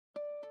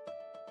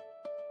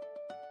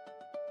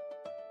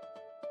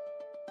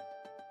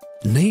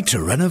Need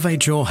to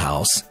renovate your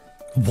house?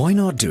 Why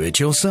not do it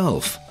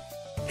yourself?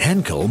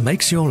 Henkel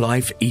makes your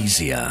life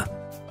easier.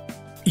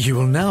 You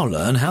will now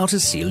learn how to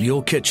seal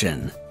your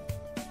kitchen.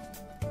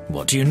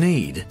 What do you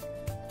need?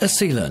 A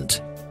sealant,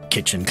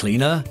 kitchen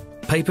cleaner,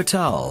 paper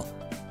towel,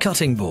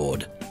 cutting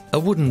board, a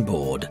wooden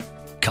board,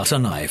 cutter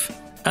knife,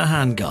 a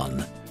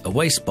handgun, a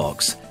waste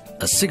box,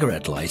 a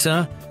cigarette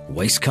lighter,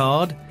 waste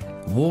card,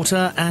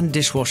 water and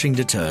dishwashing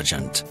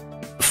detergent.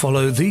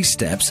 Follow these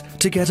steps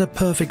to get a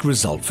perfect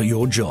result for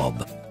your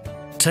job.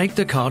 Take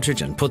the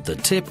cartridge and put the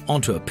tip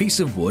onto a piece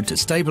of wood to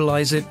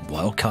stabilize it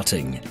while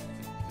cutting.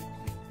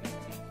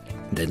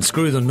 Then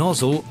screw the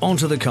nozzle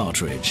onto the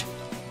cartridge.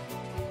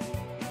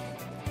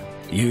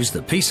 Use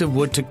the piece of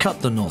wood to cut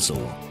the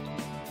nozzle.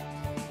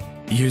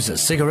 Use a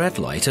cigarette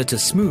lighter to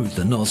smooth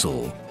the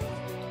nozzle.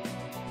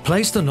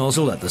 Place the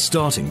nozzle at the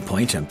starting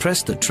point and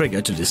press the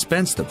trigger to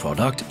dispense the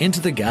product into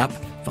the gap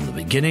from the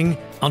beginning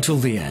until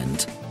the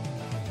end.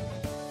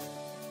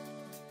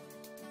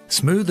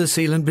 Smooth the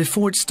sealant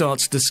before it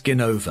starts to skin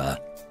over.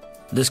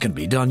 This can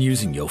be done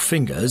using your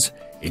fingers.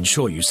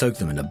 Ensure you soak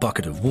them in a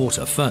bucket of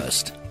water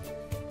first.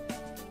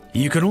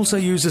 You can also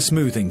use a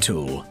smoothing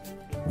tool.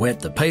 Wet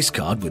the paste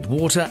card with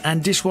water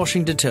and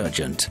dishwashing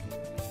detergent.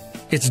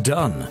 It's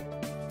done.